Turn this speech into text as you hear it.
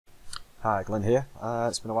Hi, Glenn here.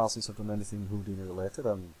 It's been a while since I've done anything Houdini related.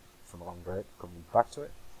 I'm from a long break, coming back to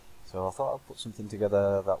it. So I thought I'd put something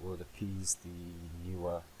together that would appease the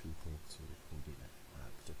newer people to Houdini,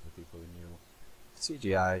 particularly people who are new to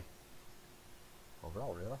CGI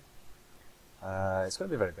overall, really. It's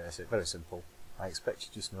going to be very basic, very simple. I expect you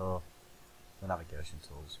just know the navigation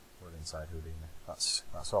tools were inside Houdini. That's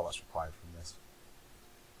all that's required from this.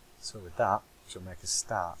 So with that, which will make us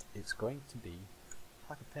start, it's going to be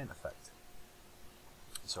like a paint effect.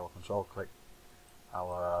 So we'll control click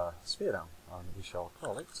our sphere down and we shall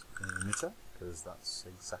call it emitter, because that's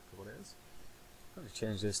exactly what it is. I'm going to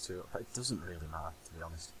change this to, it doesn't really matter, to be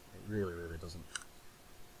honest. It really doesn't.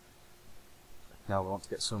 Now we want to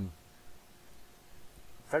get some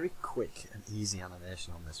very quick and easy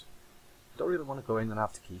animation on this. You don't really want to go in and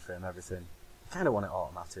have to keyframe everything. You kind of want it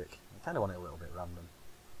automatic. You kind of want it a little bit random.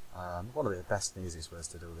 One of the best and easiest ways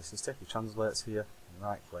to do this is take your translates here and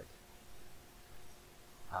right click,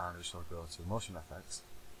 and we shall go to motion effects,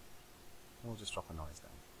 and we'll just drop a noise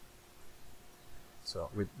down. So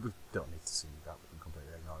we don't need to see that, we can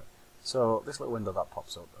completely ignore it. So this little window that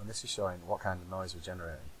pops up, and this is showing what kind of noise we're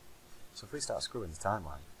generating. So if we start screwing the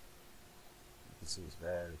timeline, you can see it's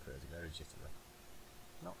very crazy, very jittery.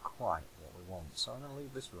 Not quite what we want, so I'm going to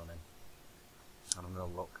leave this running, and I'm going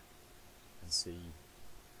to look and see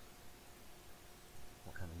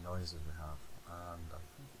what kind of noises we have. And I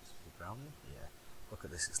think it's brownie. Yeah. Look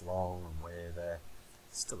at this, it's long and wavy.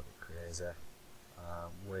 It's still a bit crazy.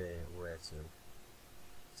 Way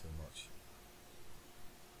too much.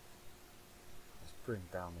 Let's bring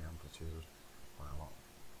down the amplitude quite a lot.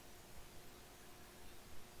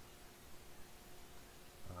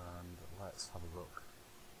 And let's have a look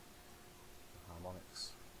at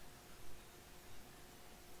harmonics.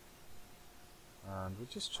 And we're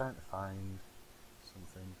just trying to find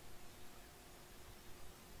something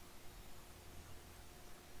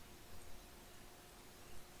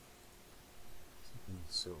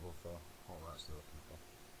suitable for what we're actually looking for.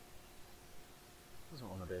 Doesn't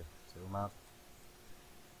want to be too mad.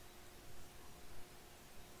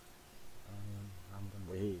 Random.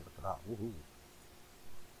 Wee, look at that. Woohoo!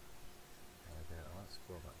 Okay, let's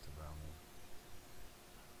go back to brownie.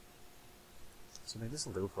 So maybe this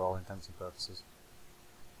will do for all intents and purposes.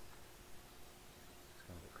 It's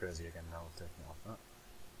going to get crazy again now, I've taken it off that.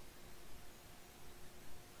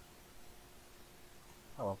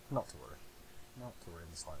 Oh well, not to worry. Not to worry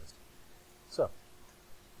in the slightest. So,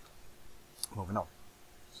 moving on.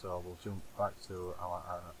 So we'll jump back to our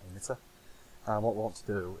emitter. And what we want to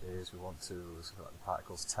do is we want to select the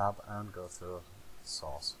particles tab and go to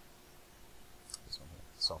source. This one here,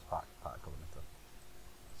 source particle emitter.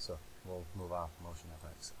 So we'll move our motion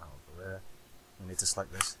effects out of the way. We need to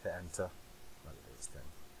select this, hit enter, let it do its thing.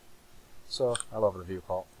 So all over the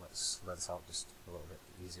viewport, let's let this out just a little bit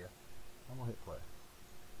easier, and we'll hit play.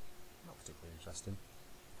 Not particularly interesting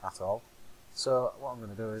at all. So what I'm going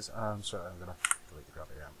to do is I'm going to delete the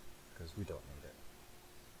gravity out because we don't need it.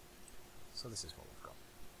 So this is what we've got.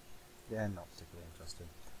 Again, not particularly interesting.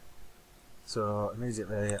 So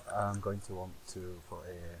immediately I'm going to want to put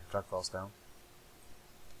a drag force down.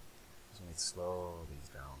 So we need to slow these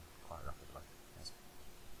down quite rapidly. Yes.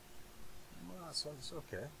 Well, that's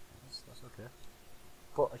okay. That's okay.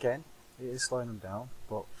 But again, it is slowing them down,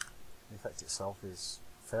 but the effect itself is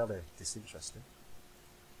fairly disinteresting.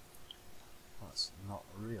 That's not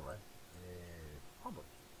really a problem.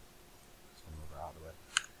 Just going to move it out of the way.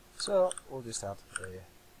 So we'll just add a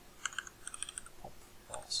pop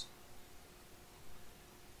force.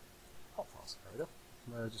 Pop force, there we go.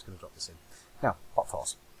 We're just going to drop this in. Now, pop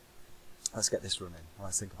force. Let's get this running.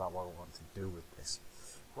 Let's think about what we want to do with this.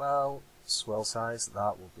 Well, swirl size,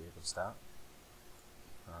 that will be a good start.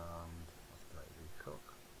 Let's let it recook.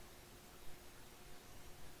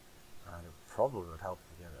 And it probably would help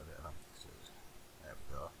if we get a bit of amplitude. There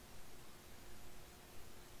we go.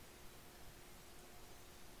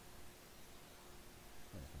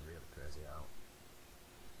 Anything really crazy out.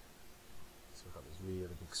 So we've got these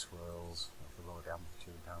really big swirls. If we lower the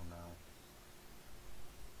amplitude down now,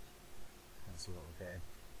 and see what we're getting.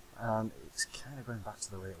 And it's kind of going back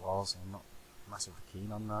to the way it was. I'm not massively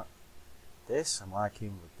keen on that. This I'm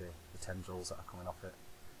liking with the tendrils that are coming off it.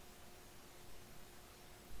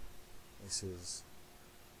 This is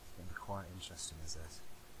going to be quite interesting, is this?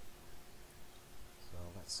 So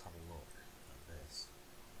let's have a look at this.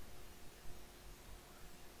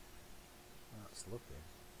 That's looking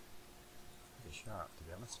pretty sharp, to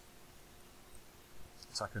be honest.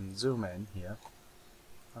 So I can zoom in here,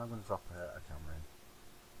 and I'm going to drop a camera in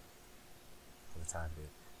for the time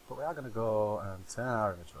being. But we are going to go and turn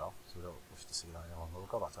our image off, so we don't wish to see that any longer.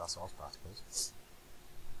 We'll go back to our source particles.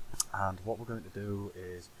 And what we're going to do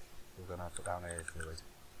is we're going to put down a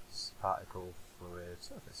particle fluid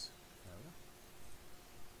surface. There we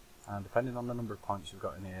go. And depending on the number of points you've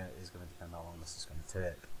got in here is going to depend how long this is going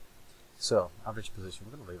to take. So, average position,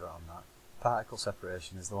 we're going to leave it on that. Particle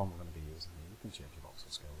separation is the one we're going to be using here. You can change your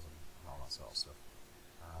voxel scales and all that sort of stuff.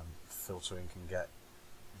 Filtering can get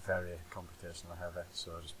very computational heavy,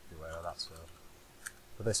 so just beware of that. So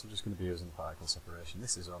for this, I'm just going to be using particle separation.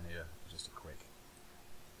 This is only just a quick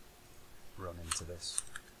run into this.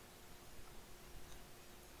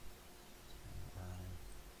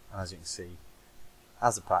 And as you can see,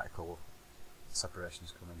 as the particle separation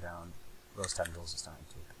is coming down, those tendrils are starting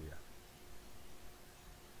to appear.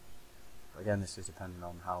 But again, this is depending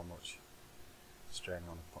on how much strain you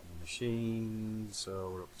want to put in the machine,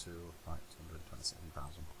 so we're up to like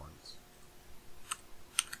 227,000 points.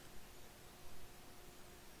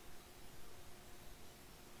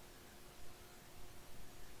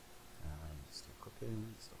 And still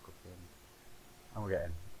cooking, and we're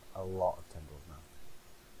getting a lot of tendrils now.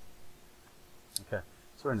 Okay,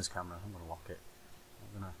 so we're in this camera. I'm going to lock it.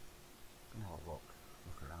 I'm going to have a look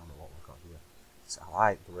around at what we've got here. So I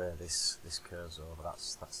like the way this curves over.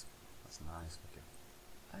 That's nice looking.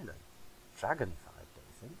 Kind of dragonified, don't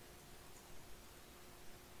you think?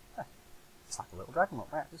 Yeah, it's like a little dragon.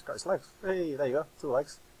 Look, right? It's got its legs. Hey, there you go. 2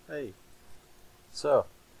 legs. Hey. So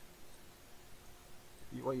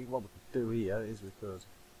what we could do here is we could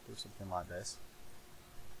do something like this,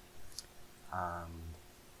 and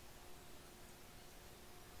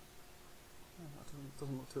that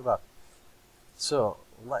doesn't look too bad. So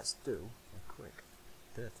let's do a quick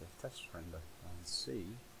data test render and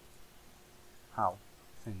see how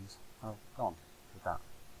things have gone with that.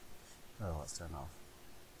 Oh, let's turn it off.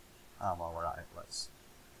 And while we're at it, let's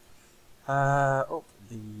up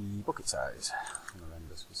the bucket size on the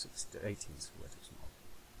renders for 18, so way too small.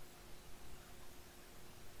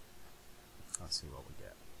 Let's see what we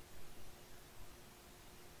get.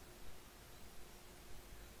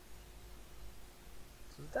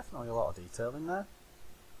 So there's definitely a lot of detail in there.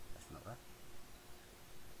 Definitely.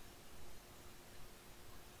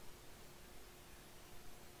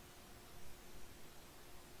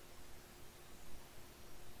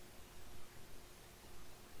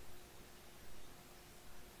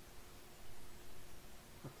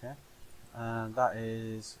 Okay, and that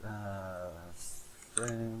is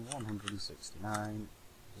frame 169,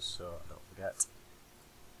 just so I don't forget.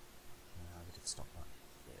 We did stop that.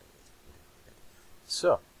 Yeah, we did.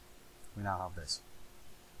 So, we now have this.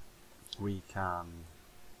 We can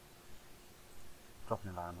drop an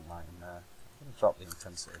environment light in there. I'm going to drop the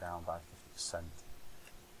intensity down by 50%.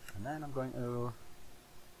 And then I'm going to,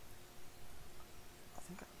 I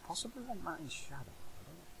think I possibly want that in shadow. I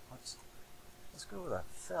don't know. Let's go with a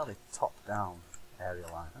fairly top-down area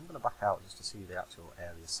line. I'm going to back out just to see the actual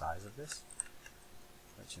area size of this,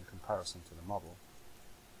 which in comparison to the model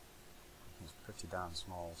is pretty damn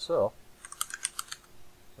small. So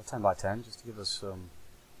 10 by 10 just to give us some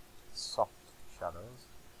soft shadows.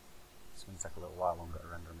 It's going to take a little while longer to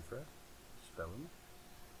render, I'm afraid. Just bear with me.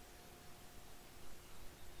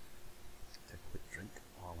 Take a quick drink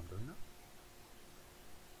while I'm doing that.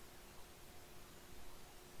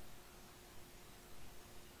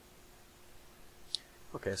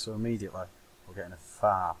 Okay, so immediately we're getting a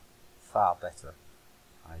far better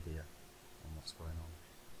idea on what's going on.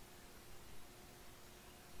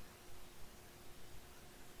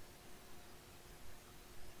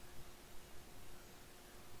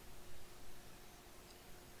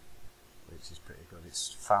 Which is pretty good.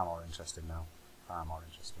 It's far more interesting now. Far more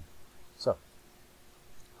interesting. So,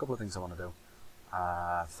 a couple of things I want to do.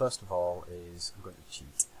 First of all is I'm going to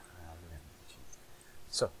cheat.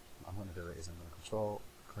 So, what I'm going to do is I'm going to control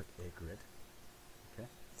click a grid, okay,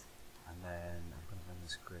 and then I'm going to bring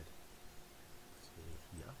this grid to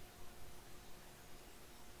here,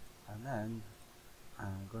 and then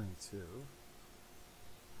I'm going to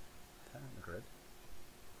parent the grid.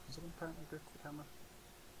 Was I going to parent the grid to the camera?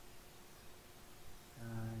 I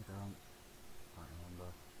don't remember.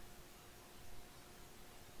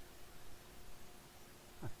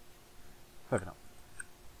 Maybe not.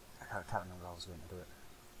 I can't remember how I was going to do it.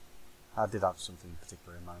 I did have something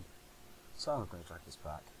particular in mind. So I'm going to drag this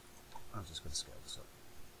back. I'm just going to scale this up.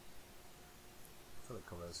 Fill it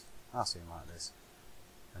colours. I'll see them like this.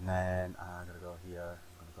 And then I'm going to go here.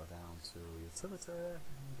 I'm going to go down to utility.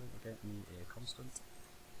 I'm going to get me a constant.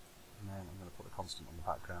 And then I'm going to put a constant on the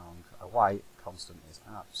background. A white constant is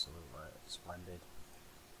absolutely splendid.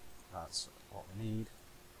 That's what we need.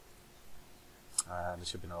 There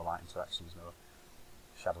should be no light interactions, no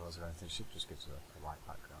shadows or anything. It should just give us a white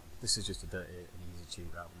background. This is just a dirty and easy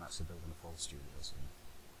cheat rather than actually building a full studio scene.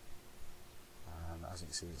 And as you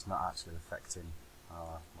can see, it's not actually affecting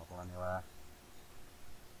our model anywhere.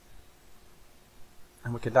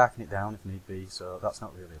 And we can darken it down if need be, so that's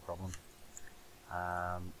not really a problem.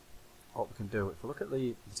 What we can do, if we look at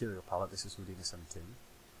the material palette, this is Houdini 17,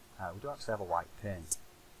 we do actually have a white paint.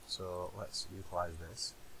 So let's utilise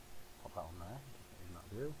this, pop that on there, in that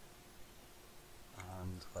view,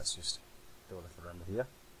 and let's just do a little render here,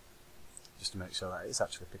 just to make sure that it's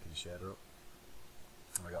actually picking the shader up,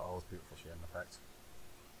 and we got all those beautiful shading effects.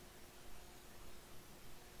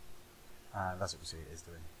 And as you can see, it is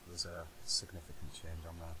doing, there's a significant change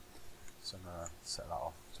on there. So I'm going to set that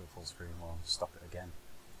off to a full screen, we'll stop it again.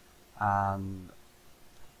 And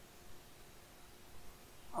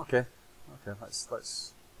okay, let's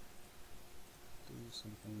do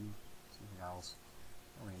something else.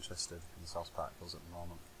 I'm only interested in the source particles at the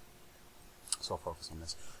moment, so I'll focus on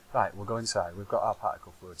this. Right, we'll go inside. We've got our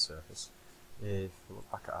particle fluid surface. If we look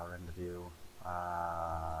back at our render view,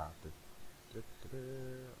 is it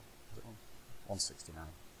 169?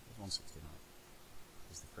 169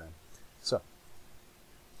 is the frame. So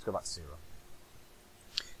let's go back to 0.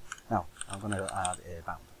 Now I'm going to add a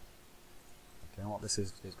bound. Okay, and what this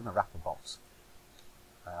is going to wrap a box,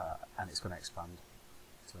 and it's going to expand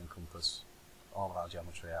to encompass all of our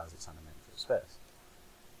geometry as it's animated through space.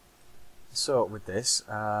 So with this,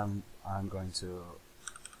 I'm going to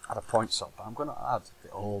add a point sort, but I'm going to add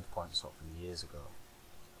the old point sort from years ago.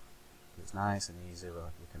 It's nice and easy.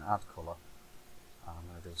 We can add colour. I'm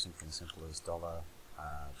going to do something simple as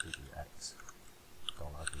 $BBX,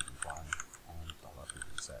 $BBY, and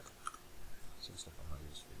 $BBZ. Some stuff I've not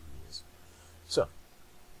used for years. So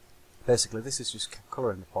basically, this is just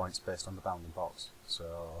colouring the points based on the bounding box.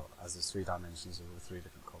 So as there's 3 dimensions, there are 3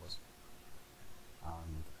 different colours,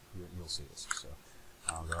 and you'll see this. So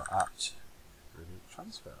I'll go at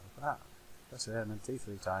transfer. Look at that. Press A and then T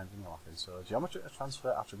 3 times, and you're laughing. So geometry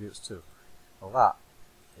transfer attributes 2. Well, that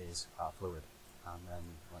is our fluid, and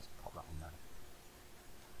then let's pop that on there.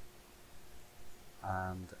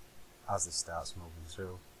 And as this starts moving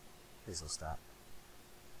through, these will start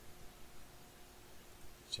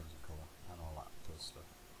changing colour and all that good stuff.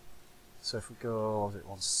 So if we go, what was it,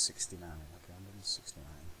 169? Okay, 169.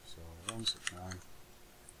 So 169.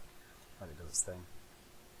 Let it do its thing.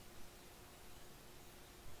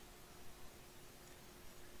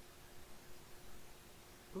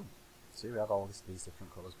 Boom. See, we have all these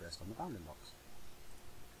different colours based on the bounding box.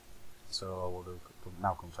 So we'll do,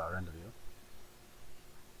 now come to our render view.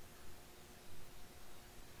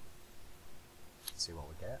 See what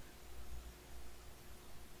we get.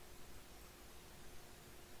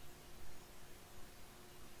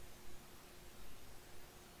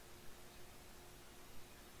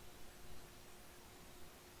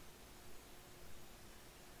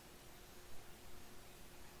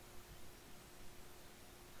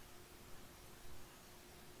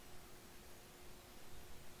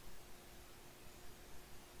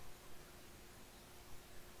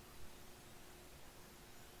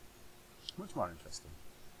 Much more interesting.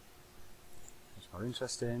 Much more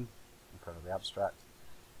interesting, incredibly abstract.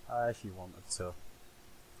 If you wanted to,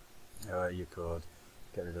 you could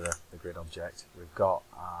get rid of the grid object. We've got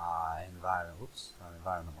our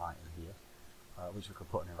environment light in here, which we could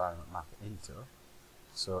put an environment map into.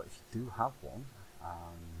 So if you do have one,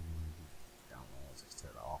 let's just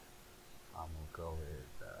take that off, and we'll go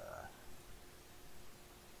with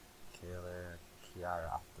Kiara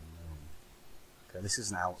Afternoon. Okay, this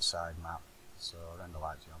is an outside map, so render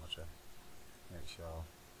light geometry. Make sure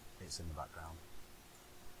it's in the background.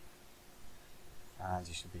 And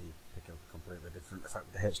you should be picking up a completely different effect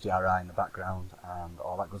with the HDRI in the background and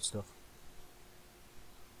all that good stuff.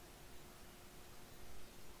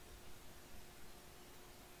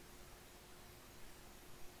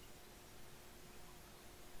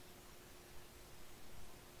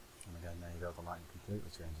 And again, there you go, the lighting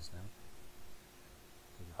completely changes now.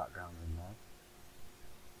 With the background in there.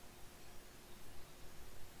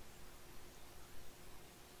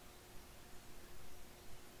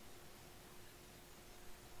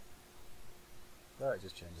 There, it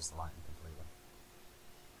just changes the lighting completely.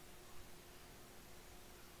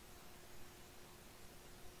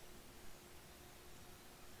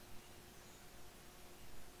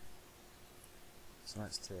 So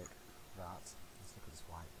let's take that, let's look at this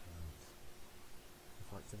white paint.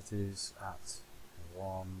 Reflectivities at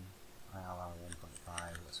 1, ILR 1.5,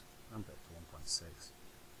 let's ramp it up to 1.6.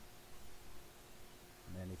 I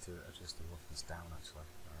may need to adjust the roughness down actually,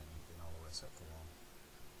 being all the way set to 1.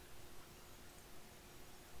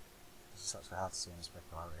 It's actually hard to see any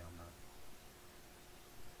specularity on that.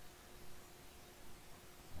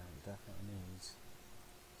 Yeah, it definitely needs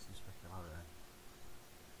some specularity.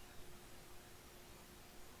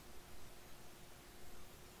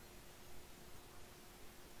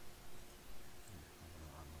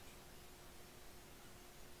 Not that much.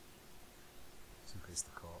 Let's increase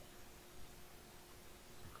the coat.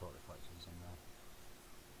 Some coat reflections on there.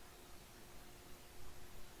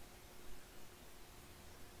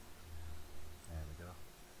 There we go.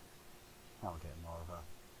 Now we're getting more of a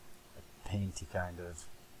painty kind of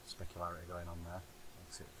specularity going on there.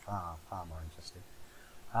 Makes it far more interesting.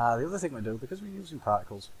 The other thing we do, because we're using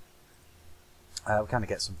particles, we kind of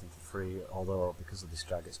get something for free, although because of this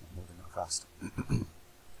drag it's not moving that fast.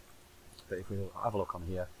 But if we have a look on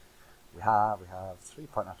here, we have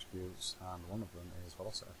 3-point attributes, and one of them is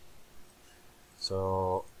velocity.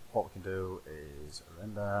 So what we can do is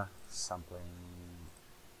render, sampling,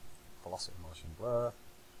 velocity, motion, blur,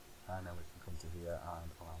 and then we can come to here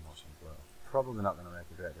and allow motion blur. Probably not going to make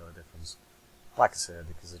a great deal of difference, like I said,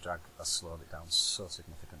 because the drag has slowed it down so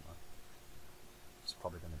significantly. It's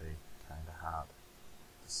probably going to be kind of hard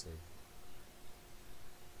to see.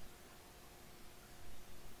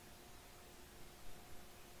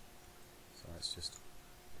 So let's just do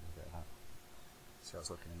a bit of that. See how it's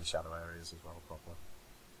looking in the shadow areas as well properly.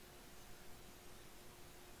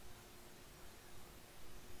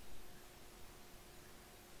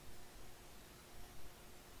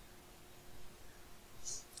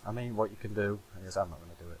 I mean, what you can do is, I'm not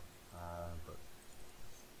going to do it, but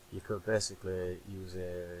you could basically use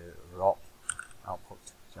a ROP output,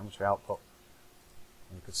 geometry output,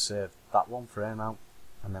 and you could save that one frame out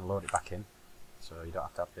and then load it back in, so you don't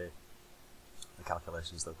have to have the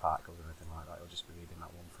calculations of the particles or anything like that. It'll just be reading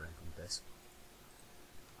that one frame from the disk.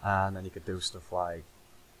 And then you could do stuff like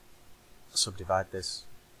subdivide this,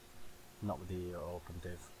 not with the open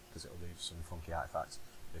div, because it'll leave some funky artifacts.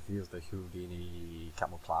 If you use the Houdini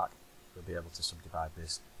camel plaque, you'll be able to subdivide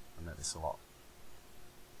this and make this a lot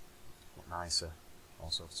nicer,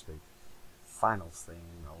 also to speak. Final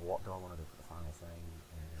thing, or what do I want to do for the final thing,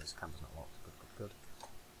 is camera's not locked, good.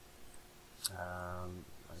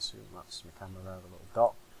 I assume that's my camera there, the little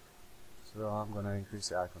dot. So I'm going to increase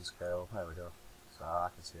the icon scale, there we go, so I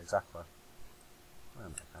can see exactly where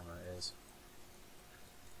my camera is.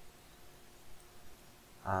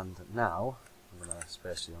 And now, I'm going to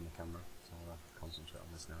space you on the camera, so I'm going to concentrate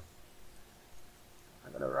on this now.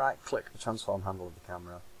 I'm going to right click the transform handle of the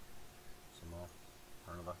camera, somewhere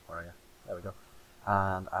or another, where are you? There we go.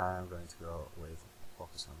 And I'm going to go with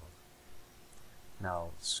focus handle.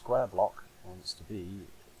 Now, square block wants to be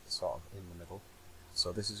sort of in the middle,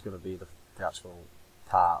 so this is going to be the actual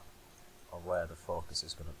part of where the focus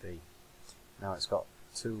is going to be. Now it's got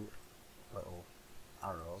two little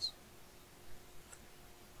arrows,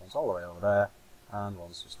 one's all the way over there and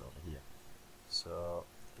one's just over here, so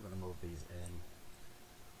we're going to move these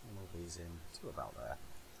in to about there.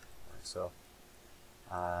 Right, so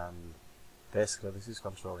basically this is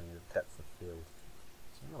controlling the depth of field.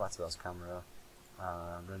 So I'm going to go back to this camera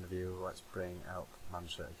and render view. Let's bring out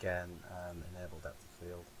mantra again and enable depth of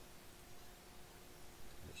field.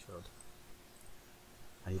 It should.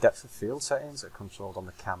 And your depth of field settings are controlled on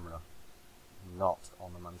the camera, not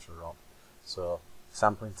on the mantra ROP. So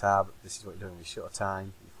sampling tab, this is what you're doing with shutter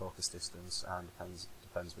time, your focus distance, and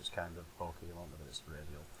depends which kind of bokeh you want, whether it's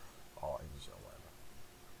radial or image or whatever.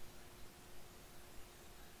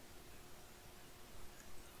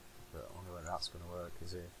 But the only way that's going to work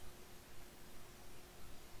is if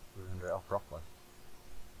we render it off properly.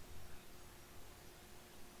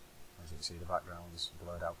 As you can see, the background's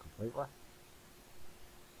blurred out completely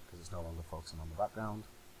because it's no longer focusing on the background.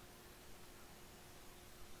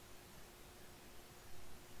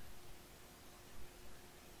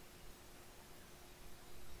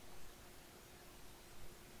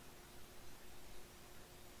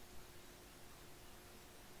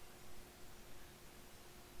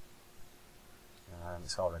 And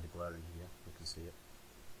it's already blurring here, you can see it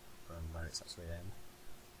from where it's actually aimed.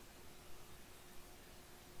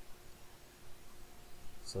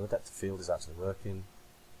 So the depth of field is actually working.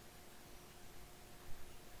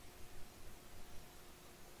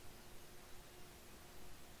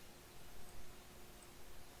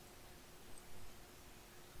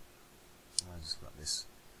 I'll just let this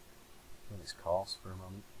run its course for a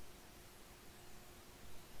moment.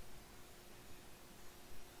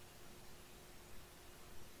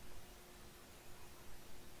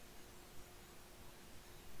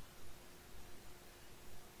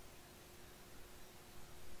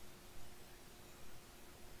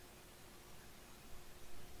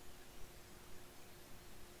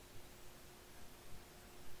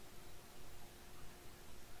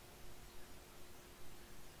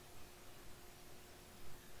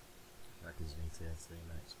 underneath here 3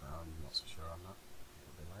 minutes, but I'm not so sure on that.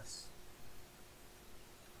 It'll be less.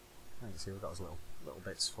 You can see we've got those little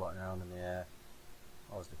bits floating around in the air,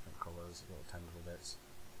 all those different colours, little tendril bits.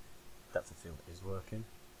 Depth of field is working,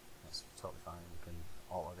 that's totally fine. We can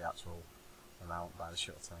alter the actual amount by the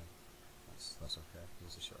shutter time. That's okay,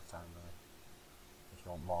 use the shutter time there. If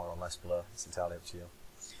you want more or less blur, it's entirely up to you.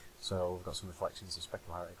 So we've got some reflections of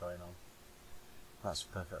specularity going on. That's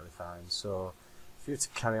perfectly fine. So if you were to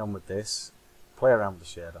carry on with this, play around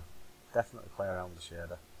with the shader. Definitely play around with the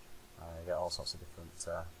shader. You get all sorts of different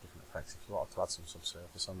effects. If you want to add some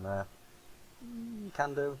subsurface on there, you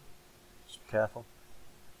can do. Just be careful.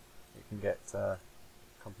 It can get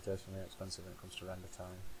computationally expensive when it comes to render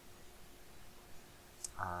time.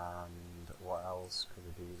 And what else could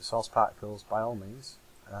we do? The source particles, by all means,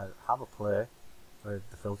 have a play with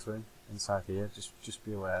the filtering inside here. Just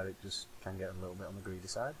be aware it just can get a little bit on the greedy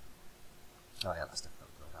side. Oh yeah, that's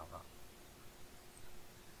definitely going out that.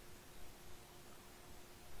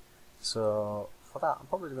 So for that, I'm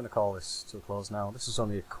probably going to call this to a close now. This is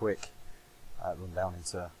only a quick rundown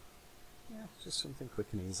into just something quick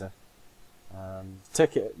and easy.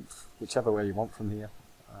 Take it whichever way you want from here.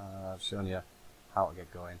 I've shown you how to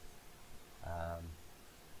get going.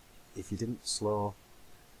 If you didn't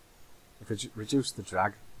if you reduce the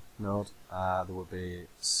drag node, there would be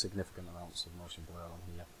significant amounts of motion blur on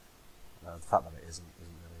here. The fact that it isn't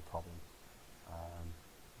really a problem.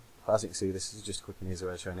 But as you can see, this is just a quick and easy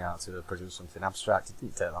way of showing you how to produce something abstract. It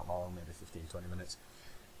didn't take that long, maybe 15-20 minutes.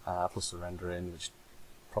 Plus the rendering, which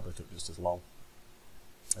probably took just as long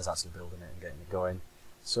as actually building it and getting it going.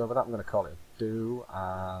 So with that, I'm going to call it a do.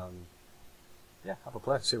 Yeah, have a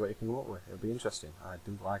play, see what you can come up with. It'll be interesting. I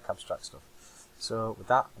do like abstract stuff. So with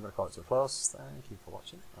that, I'm going to call it to a close. Thank you for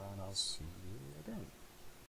watching, and I'll see you again.